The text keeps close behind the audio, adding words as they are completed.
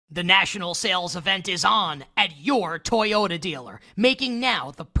The national sales event is on at your Toyota dealer, making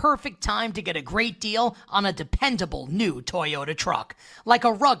now the perfect time to get a great deal on a dependable new Toyota truck. Like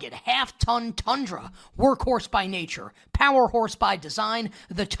a rugged half-ton Tundra, workhorse by nature, power horse by design,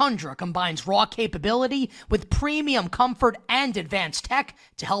 the Tundra combines raw capability with premium comfort and advanced tech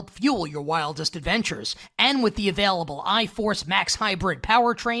to help fuel your wildest adventures. And with the available iForce Max Hybrid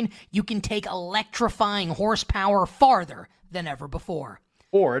powertrain, you can take electrifying horsepower farther than ever before.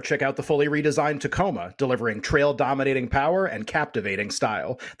 Or check out the fully redesigned Tacoma, delivering trail-dominating power and captivating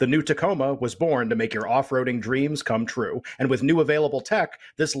style. The new Tacoma was born to make your off-roading dreams come true. And with new available tech,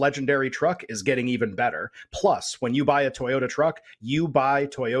 this legendary truck is getting even better. Plus, when you buy a Toyota truck, you buy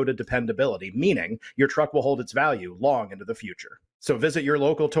Toyota dependability, meaning your truck will hold its value long into the future. So visit your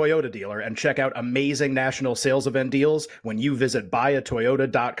local Toyota dealer and check out amazing national sales event deals when you visit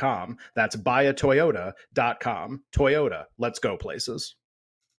buyatoyota.com. That's buyatoyota.com. Toyota, let's go places.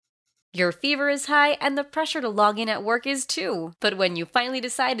 Your fever is high and the pressure to log in at work is too. But when you finally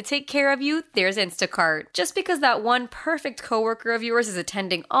decide to take care of you, there's Instacart. Just because that one perfect coworker of yours is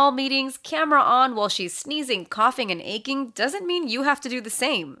attending all meetings, camera on while she's sneezing, coughing, and aching, doesn't mean you have to do the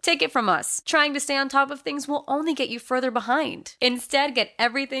same. Take it from us. Trying to stay on top of things will only get you further behind. Instead, get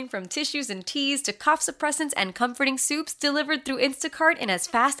everything from tissues and teas to cough suppressants and comforting soups delivered through Instacart in as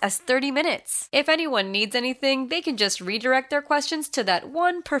fast as 30 minutes. If anyone needs anything, they can just redirect their questions to that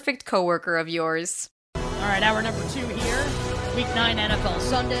one perfect coworker of yours. All right, hour number 2 here. Week 9 NFL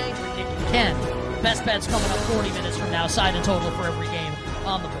Sunday. If you can. Best bets coming up 40 minutes from now. Side and total for every game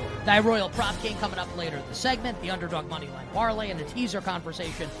on the board. The Royal Prop King coming up later in the segment. The Underdog Moneyline Parlay and the teaser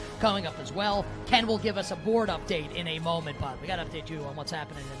conversation coming up as well. Ken will give us a board update in a moment, but we got to update you on what's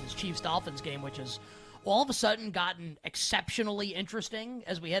happening in this Chiefs-Dolphins game, which has all of a sudden gotten exceptionally interesting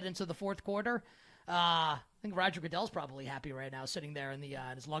as we head into the fourth quarter. I think Roger Goodell's probably happy right now, sitting there in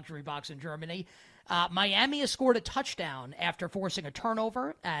his luxury box in Germany. Miami has scored a touchdown after forcing a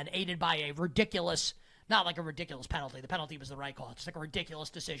turnover and aided by a ridiculous, not like a ridiculous penalty. The penalty was the right call. It's like a ridiculous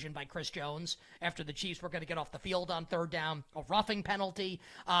decision by Chris Jones after the Chiefs were going to get off the field on third down. A roughing penalty.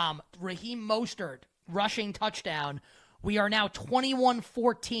 Raheem Mostert rushing touchdown. We are now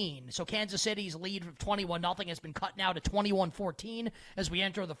 21-14. So Kansas City's lead of 21-0 has been cut now to 21-14 as we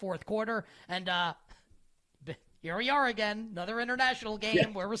enter the fourth quarter. And here we are again, another international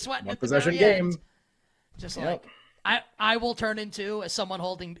game where we're sweating at the very end. Just like I will turn into, as someone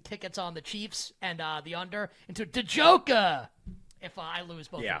holding tickets on the Chiefs and the under, into Dejoka if I lose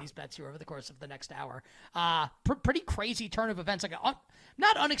both of these bets here over the course of the next hour. Pretty crazy turn of events. Like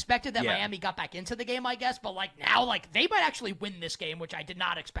not unexpected that Miami got back into the game, I guess, but now they might actually win this game, which I did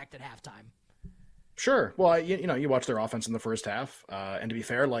not expect at halftime. Sure. Well, you watch their offense in the first half, and to be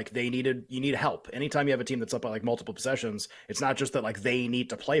fair, you need help. Anytime you have a team that's up by multiple possessions, it's not just that they need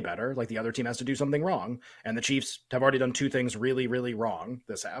to play better. The other team has to do something wrong, and the Chiefs have already done two things really, really wrong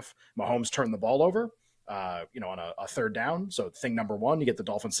this half. Mahomes turned the ball over, on a third down. So thing number one, you get the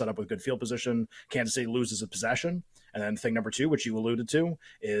Dolphins set up with good field position. Kansas City loses a possession. And then thing number two, which you alluded to,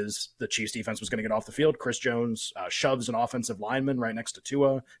 is the Chiefs defense was going to get off the field. Chris Jones shoves an offensive lineman right next to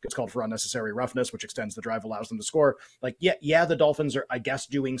Tua, gets called for unnecessary roughness, which extends the drive, allows them to score. The Dolphins are, I guess,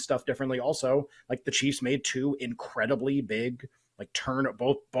 doing stuff differently also. The Chiefs made two incredibly big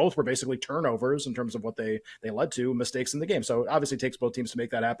both were basically turnovers in terms of what they led to, mistakes in the game. So it obviously takes both teams to make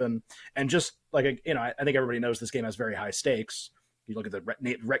that happen. And just I think everybody knows this game has very high stakes. You look at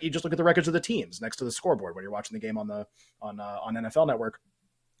you just look at the records of the teams next to the scoreboard when you're watching the game on NFL Network.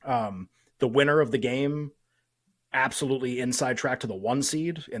 The winner of the game absolutely inside track to the 1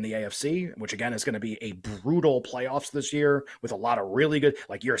 seed in the AFC, which again is going to be a brutal playoffs this year with a lot of really good,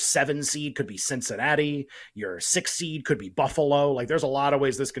 your 7 seed could be Cincinnati, your 6 seed could be Buffalo. There's a lot of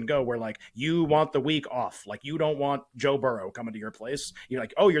ways this can go where you want the week off. You don't want Joe Burrow coming to your place. You're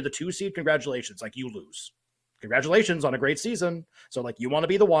oh, you're the 2 seed. Congratulations. You lose. Congratulations on a great season. So you want to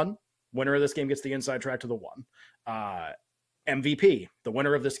be the 1. Winner of this game gets the inside track to the 1. MVP, the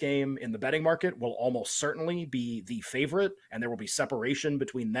winner of this game in the betting market will almost certainly be the favorite, and there will be separation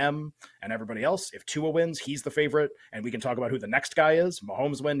between them and everybody else. If Tua wins, he's the favorite, and we can talk about who the next guy is.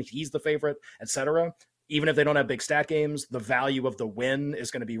 Mahomes wins, he's the favorite, etc. Even if they don't have big stat games, the value of the win is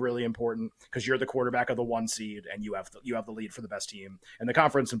going to be really important because you're the quarterback of the 1 seed and you have the lead for the best team in the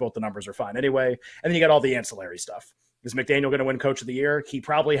conference, and both the numbers are fine anyway. And then you got all the ancillary stuff. Is McDaniel going to win Coach of the Year? He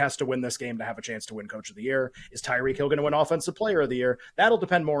probably has to win this game to have a chance to win Coach of the Year. Is Tyreek Hill going to win Offensive Player of the Year? That'll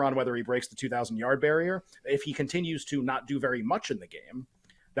depend more on whether he breaks the 2,000-yard barrier. If he continues to not do very much in the game,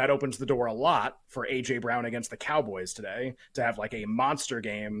 that opens the door a lot for AJ Brown against the Cowboys today to have like a monster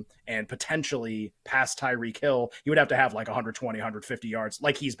game and potentially pass Tyreek Hill. He would have to have like 120, 150 yards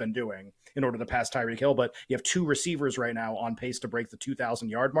like he's been doing in order to pass Tyreek Hill. But you have two receivers right now on pace to break the 2,000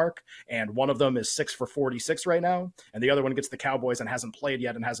 yard mark. And one of them is 6 for 46 right now. And the other one gets the Cowboys and hasn't played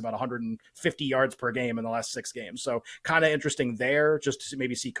yet and has about 150 yards per game in the last 6 games. So kind of interesting there just to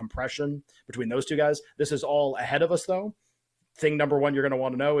maybe see compression between those two guys. This is all ahead of us though. Thing number one you're going to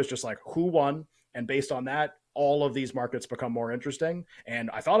want to know is just like who won. And based on that, all of these markets become more interesting. And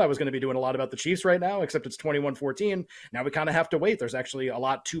I thought I was going to be doing a lot about the Chiefs right now, except it's 21-14. Now we kind of have to wait. There's actually a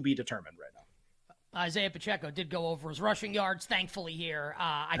lot to be determined right now. Isaiah Pacheco did go over his rushing yards, thankfully, here.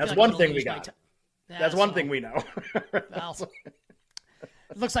 That's one thing we got. That's one thing we know. Well,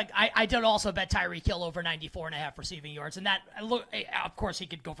 it looks like I did also bet Tyreek Hill over 94.5 receiving yards. And that, of course, he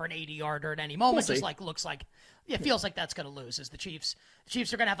could go for an 80-yarder at any moment. Just like looks like, it feels like that's going to lose as the Chiefs. The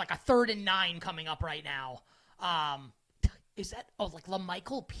Chiefs are going to have like a 3rd and 9 coming up right now. Is that, like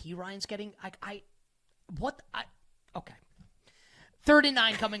LaMichael Pirines getting, okay. 3rd and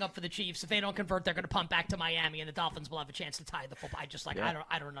 9 coming up for the Chiefs. If they don't convert, they're going to pump back to Miami, and the Dolphins will have a chance to tie the football.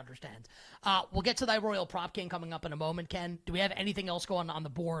 I don't understand. We'll get to the Royal Prop King coming up in a moment, Ken. Do we have anything else going on the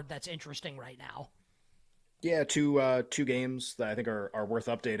board that's interesting right now? Yeah, two games that I think are worth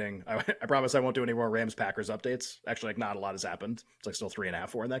updating. I promise I won't do any more Rams-Packers updates. Actually, like not a lot has happened. It's like still 3.5,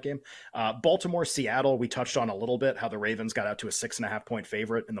 4 in that game. Baltimore-Seattle, we touched on a little bit how the Ravens got out to a 6.5 point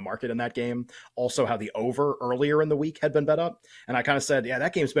favorite in the market in that game. Also how the over earlier in the week had been bet up. And I kind of said, yeah,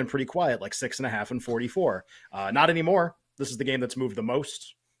 that game's been pretty quiet, like 6.5 and 44. Not anymore. This is the game that's moved the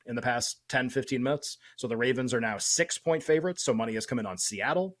most in the past 10, 15 minutes. So the Ravens are now 6-point favorites. So money has come in on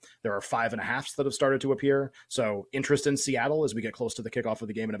Seattle. There are 5.5s that have started to appear. So interest in Seattle as we get close to the kickoff of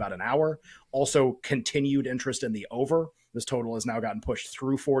the game in about an hour. Also continued interest in the over. This total has now gotten pushed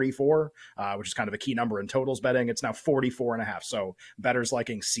through 44, which is kind of a key number in totals betting. It's now 44.5. So bettors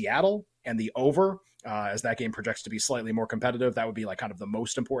liking Seattle and the over as that game projects to be slightly more competitive. That would be like kind of the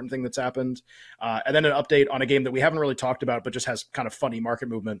most important thing that's happened. And then an update on a game that we haven't really talked about, but just has kind of funny market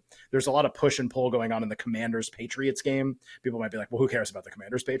movement. There's a lot of push and pull going on in the Commanders-Patriots game. People might be like, well, who cares about the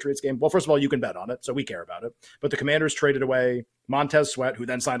Commanders-Patriots game? Well, first of all, you can bet on it, so we care about it. But the Commanders traded away Montez Sweat, who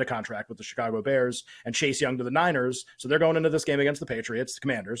then signed a contract with the Chicago Bears, and Chase Young to the Niners. So they're going into this game against the Patriots, the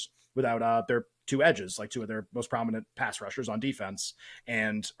Commanders, without their two edges, like two of their most prominent pass rushers on defense.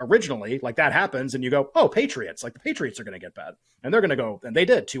 And originally, like that happens, and you go, oh, Patriots, like the Patriots are going to get bad. And they're going to go, and they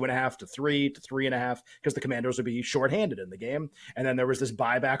did 2.5 to 3 to 3.5 because the Commanders would be shorthanded in the game. And then there was this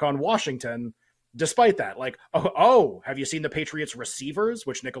buyback on Washington. Despite that, like, oh, have you seen the Patriots receivers,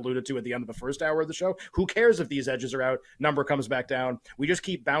 which Nick alluded to at the end of the first hour of the show? Who cares if these edges are out? Number comes back down. We just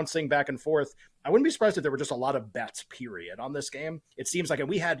keep bouncing back and forth. I wouldn't be surprised if there were just a lot of bets, period, on this game. It seems like, and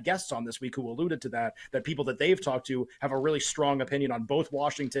we had guests on this week who alluded to that people that they've talked to have a really strong opinion on both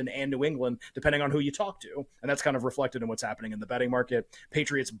Washington and New England, depending on who you talk to. And that's kind of reflected in what's happening in the betting market.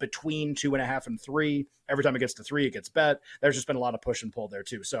 Patriots between 2.5 and 3. Every time it gets to 3, it gets bet. There's just been a lot of push and pull there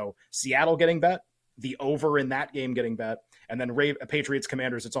too. So Seattle getting bet, the over in that game getting bet, and then Patriots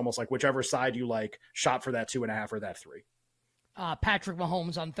Commanders, it's almost like whichever side you like, shot for that 2.5 or that 3. Patrick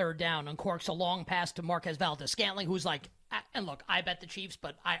Mahomes on 3rd down uncorks a long pass to Marquez Valdes-Scantling, who's like, and look, I bet the Chiefs,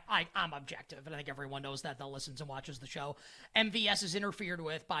 but I'm objective, and I think everyone knows that listens and watches the show. MVS is interfered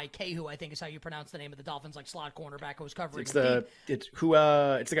with by Kehu, I think is how you pronounce the name of the Dolphins, like slot cornerback who was covering. It's the guy who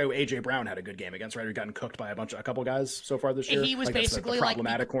AJ Brown had a good game against, right? Who gotten cooked by a couple guys so far this year. He was like basically the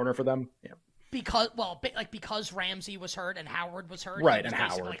problematic corner for them. Yeah. Because Ramsey was hurt and Howard was hurt, right? He was and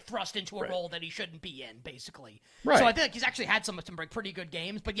basically Howard like thrust into a role that he shouldn't be in, basically. Right. So I feel like he's actually had some pretty good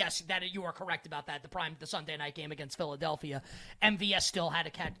games. But yes, that you are correct about that. The Sunday night game against Philadelphia, MVS still had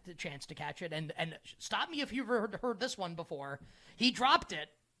a chance to catch it. And stop me if you've heard this one before. He dropped it.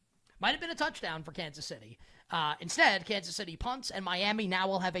 Might have been a touchdown for Kansas City. Instead, Kansas City punts, and Miami now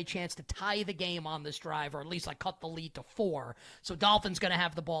will have a chance to tie the game on this drive, or at least like cut the lead to 4. So Dolphins going to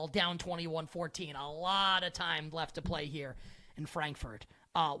have the ball down 21-14. A lot of time left to play here in Frankfurt.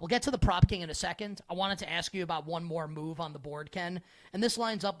 We'll get to the Prop King in a second. I wanted to ask you about one more move on the board, Ken. And this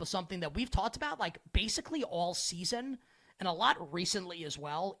lines up with something that we've talked about like basically all season, and a lot recently as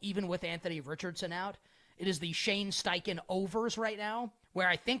well, even with Anthony Richardson out. It is the Shane Steichen overs right now, where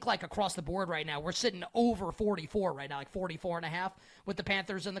I think like across the board right now, we're sitting over 44 right now, like 44.5 with the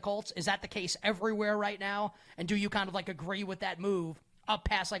Panthers and the Colts. Is that the case everywhere right now? And do you kind of like agree with that move up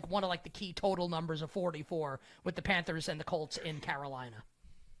past like one of like the key total numbers of 44 with the Panthers and the Colts in Carolina?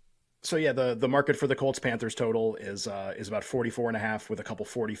 So yeah, the market for the Colts Panthers total is about 44.5 with a couple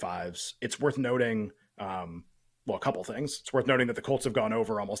 45s. It's worth noting, Well, a couple things. It's worth noting that the Colts have gone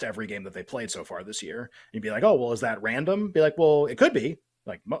over almost every game that they played so far this year. You'd be like, oh, well, is that random? Be like, well, it could be.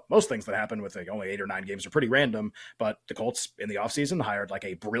 Like most things that happen with like only 8 or 9 games are pretty random, but the Colts in the offseason hired like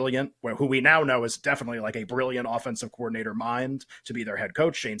a brilliant, who we now know is definitely like a brilliant offensive coordinator mind to be their head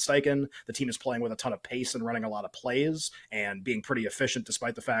coach, Shane Steichen. The team is playing with a ton of pace and running a lot of plays and being pretty efficient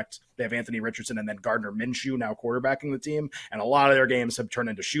despite the fact they have Anthony Richardson and then Gardner Minshew now quarterbacking the team. And a lot of their games have turned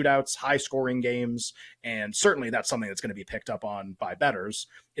into shootouts, high scoring games. And certainly that's something that's going to be picked up on by bettors.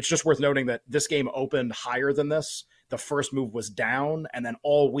 It's just worth noting that this game opened higher than this. The first move was down, and then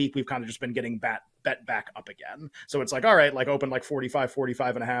all week we've kind of just been getting bet back up again. So it's like, all right, like open like 45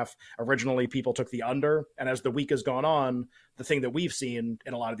 and a half. Originally, people took the under, and as the week has gone on, the thing that we've seen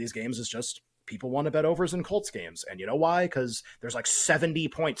in a lot of these games is just people want to bet overs in Colts games. And you know why? Because there's like 70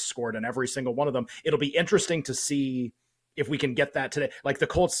 points scored in every single one of them. It'll be interesting to see if we can get that today. Like the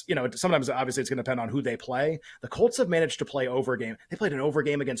Colts, sometimes obviously it's going to depend on who they play. The Colts have managed to play over game. They played an over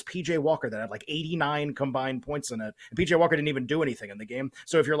game against PJ Walker that had like 89 combined points in it. And PJ Walker didn't even do anything in the game.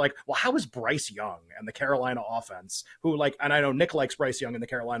 So if you're like, well, how is Bryce Young and the Carolina offense, who like, and I know Nick likes Bryce Young and the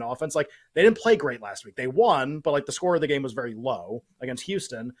Carolina offense, like they didn't play great last week. They won, but like the score of the game was very low against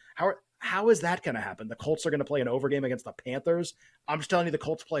Houston. How is that going to happen? The Colts are going to play an over game against the Panthers. I'm just telling you, the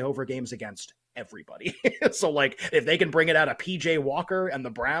Colts play over games against everybody. So like if they can bring it out of PJ Walker and the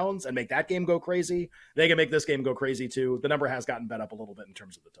Browns and make that game go crazy, they can make this game go crazy too. The number has gotten bet up a little bit in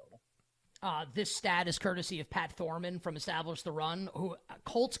terms of the total. This stat is courtesy of Pat Thorman from Establish the Run, who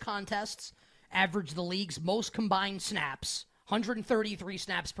Colts contests average the league's most combined snaps, 133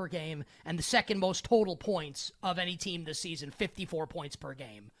 snaps per game, and the second most total points of any team this season, 54 points per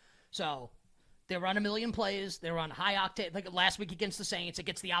game. So they run a million plays. They run high octane. Like last week against the Saints, it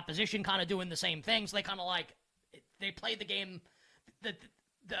gets the opposition kind of doing the same things. They kind of like, they play the game.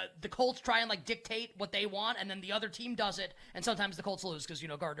 The Colts try and like dictate what they want, and then the other team does it. And sometimes the Colts lose because,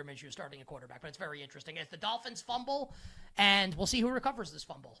 Gardner Minshew is starting a quarterback. But it's very interesting. It's the Dolphins fumble, and we'll see who recovers this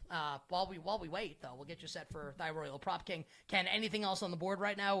fumble. While we wait, though, we'll get you set for Thy Royal Prop King. Ken, anything else on the board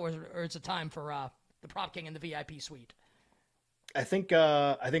right now, or is it time for the Prop King and the VIP suite? I think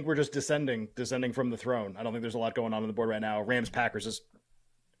we're just descending from the throne. I don't think there's a lot going on the board right now. Rams Packers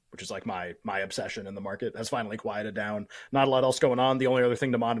which is like my obsession in the market, has finally quieted down. Not a lot else going on. The only other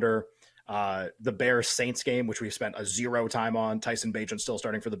thing to monitor, the Bears Saints game, which we've spent a 0 time on. Tyson Bagent still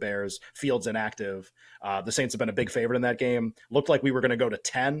starting for the Bears. Fields inactive. The Saints have been a big favorite in that game. Looked like we were going to go to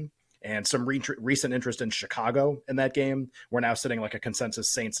 10. And some recent interest in Chicago in that game. We're now sitting like a consensus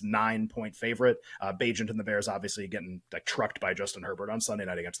Saints 9-point favorite. Bagent and the Bears obviously getting like trucked by Justin Herbert on Sunday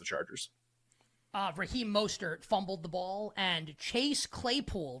night against the Chargers. Raheem Mostert fumbled the ball, and Chase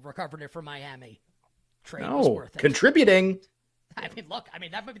Claypool recovered it for Miami. Trade was worth it. Contributing. Look,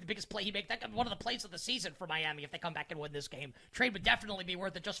 that might be the biggest play he made. That could be one of the plays of the season for Miami if they come back and win this game. Trade would definitely be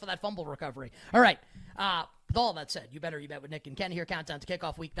worth it just for that fumble recovery. All right. With all that said, you bet with Nick and Ken here. Countdown to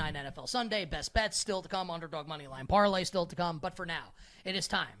kickoff Week 9 NFL Sunday. Best bets still to come. Underdog Moneyline Parlay still to come. But for now, it is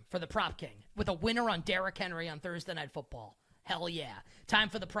time for the Prop King with a winner on Derrick Henry on Thursday Night Football. Hell yeah. Time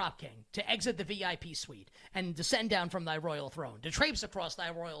for the Prop King to exit the VIP suite and descend down from thy royal throne, to traipse across thy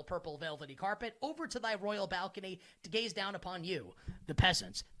royal purple velvety carpet, over to thy royal balcony, to gaze down upon you, the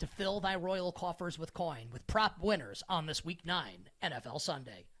peasants, to fill thy royal coffers with coin, with prop winners on this Week 9 NFL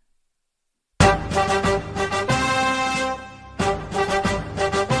Sunday.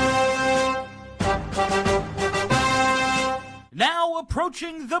 Now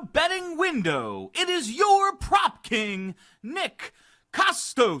approaching the betting window, it is your Prop King, Nick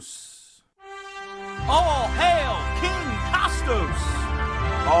Costos. All hail King Costos.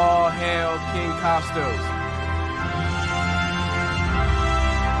 All hail King Costos.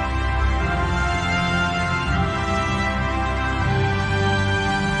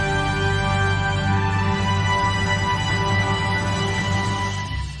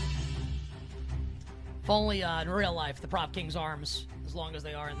 If only in real life the Prop King's arms as long as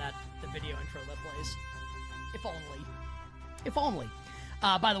they are in the video intro that plays. If only. If only.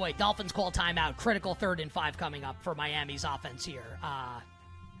 By the way, Dolphins call timeout. Critical 3rd and 5 coming up for Miami's offense here.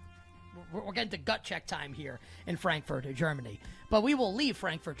 We're getting to gut check time here in Frankfurt, Germany. But we will leave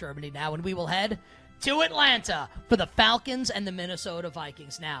Frankfurt, Germany now, and we will head to Atlanta for the Falcons and the Minnesota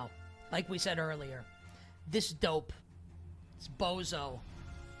Vikings. Now, like we said earlier, this dope, this bozo,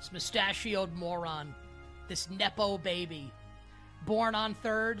 this mustachioed moron, this Nepo baby, born on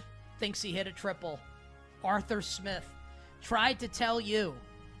 3rd, thinks he hit a triple. Arthur Smith tried to tell you,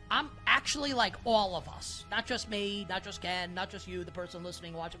 I'm actually like all of us, not just me, not just Ken, not just you, the person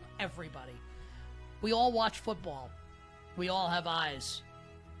listening, watching, everybody. We all watch football. We all have eyes.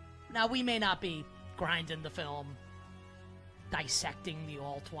 Now, we may not be grinding the film, dissecting the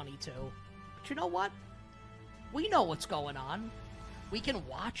All-22. But you know what? We know what's going on. We can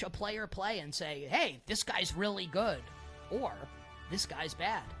watch a player play and say, hey, this guy's really good, or this guy's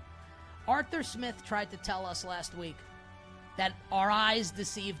bad. Arthur Smith tried to tell us last week that our eyes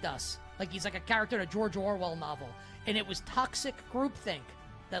deceived us. Like he's like a character in a George Orwell novel. And it was toxic groupthink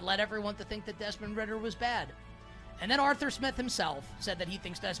that led everyone to think that Desmond Ridder was bad. And then Arthur Smith himself said that he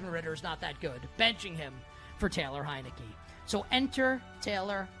thinks Desmond Ridder is not that good, benching him for Taylor Heineke. So enter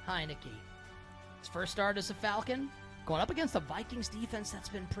Taylor Heineke. His first start as a Falcon, going up against the Vikings defense that's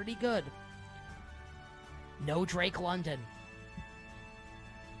been pretty good. No Drake London.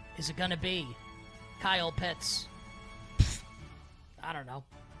 Is it going to be Kyle Pitts? I don't know.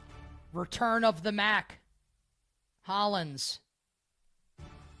 Return of the Mac. Hollins.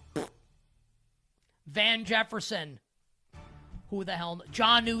 Van Jefferson. Who the hell?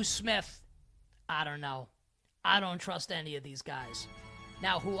 Jonnu Smith. I don't know. I don't trust any of these guys.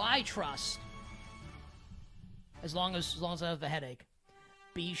 Now, who I trust, as long as I have the headache,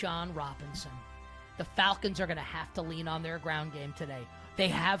 Bijan Robinson. The Falcons are going to have to lean on their ground game today. They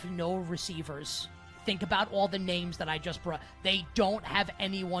have no receivers. Think about all the names that I just brought. They don't have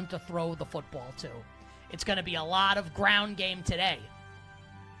anyone to throw the football to. It's going to be a lot of ground game today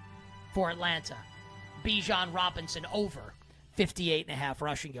for Atlanta. Bijan Robinson over 58.5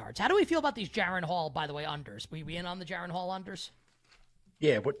 rushing yards. How do we feel about these Jaren Hall, by the way, unders? We in on the Jaren Hall unders?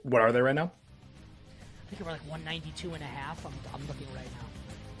 Yeah, what are they right now? I think we're like 192.5. I'm looking right now.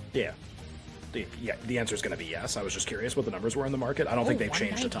 Yeah. The answer is going to be yes. I was just curious what the numbers were in the market. I don't think they've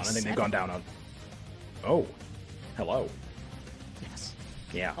changed a ton. I think they've gone down on... Oh. Hello. Yes.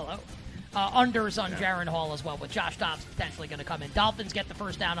 Yeah. Hello. Unders on Jaren Hall as well, with Josh Dobbs potentially going to come in. Dolphins get the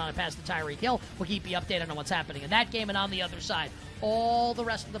first down on a pass to Tyreek Hill. We'll keep you updated on what's happening in that game, and on the other side, all the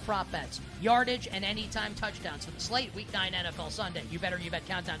rest of the prop bets, yardage and anytime touchdowns for the slate. Week 9 NFL Sunday. You better you bet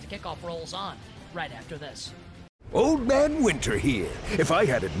countdown to kickoff rolls on right after this. Old Man Winter here. If I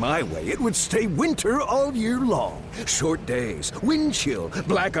had it my way, it would stay winter all year long. Short days, wind chill,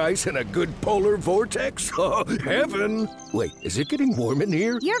 black ice, and a good polar vortex. Oh, heaven! Wait, is it getting warm in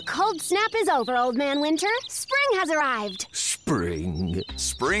here? Your cold snap is over, Old Man Winter. Spring has arrived. Spring.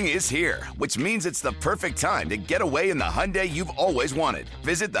 Spring is here, which means it's the perfect time to get away in the Hyundai you've always wanted.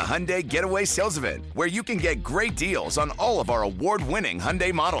 Visit the Hyundai Getaway Sales Event, where you can get great deals on all of our award-winning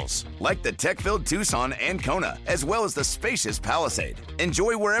Hyundai models, like the tech-filled Tucson and Kona, as well as the spacious Palisade.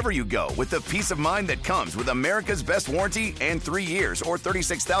 Enjoy wherever you go with the peace of mind that comes with America's best warranty and 3 years or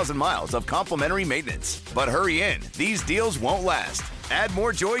 36,000 miles of complimentary maintenance. But hurry in, these deals won't last. Add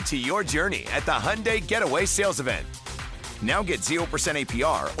more joy to your journey at the Hyundai Getaway Sales Event. Now get 0%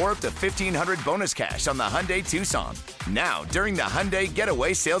 APR or up to $1,500 bonus cash on the Hyundai Tucson. Now, during the Hyundai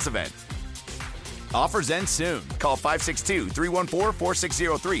Getaway Sales Event. Offers end soon. Call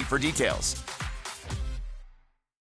 562-314-4603 for details.